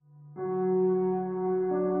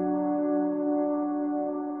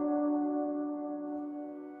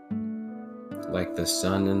Like the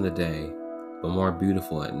sun in the day, but more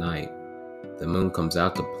beautiful at night. The moon comes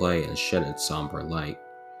out to play and shed its somber light.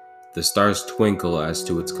 The stars twinkle as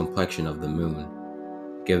to its complexion of the moon,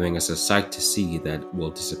 giving us a sight to see that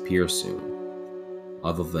will disappear soon.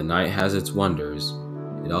 Although the night has its wonders,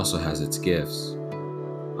 it also has its gifts.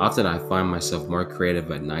 Often I find myself more creative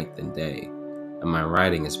at night than day, and my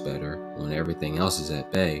writing is better when everything else is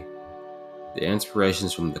at bay. The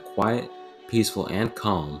inspirations from the quiet, peaceful, and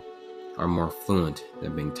calm are more fluent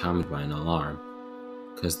than being timed by an alarm,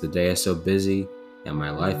 'cause the day is so busy and my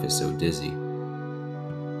life is so dizzy.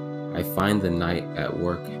 I find the night at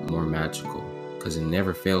work more magical, 'cause it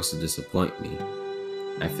never fails to disappoint me.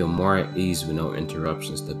 I feel more at ease with no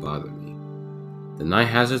interruptions to bother me. The night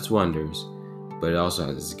has its wonders, but it also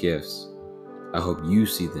has its gifts. I hope you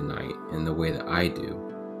see the night in the way that I do,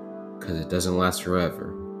 'cause it doesn't last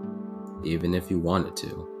forever, even if you want it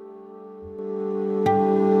to.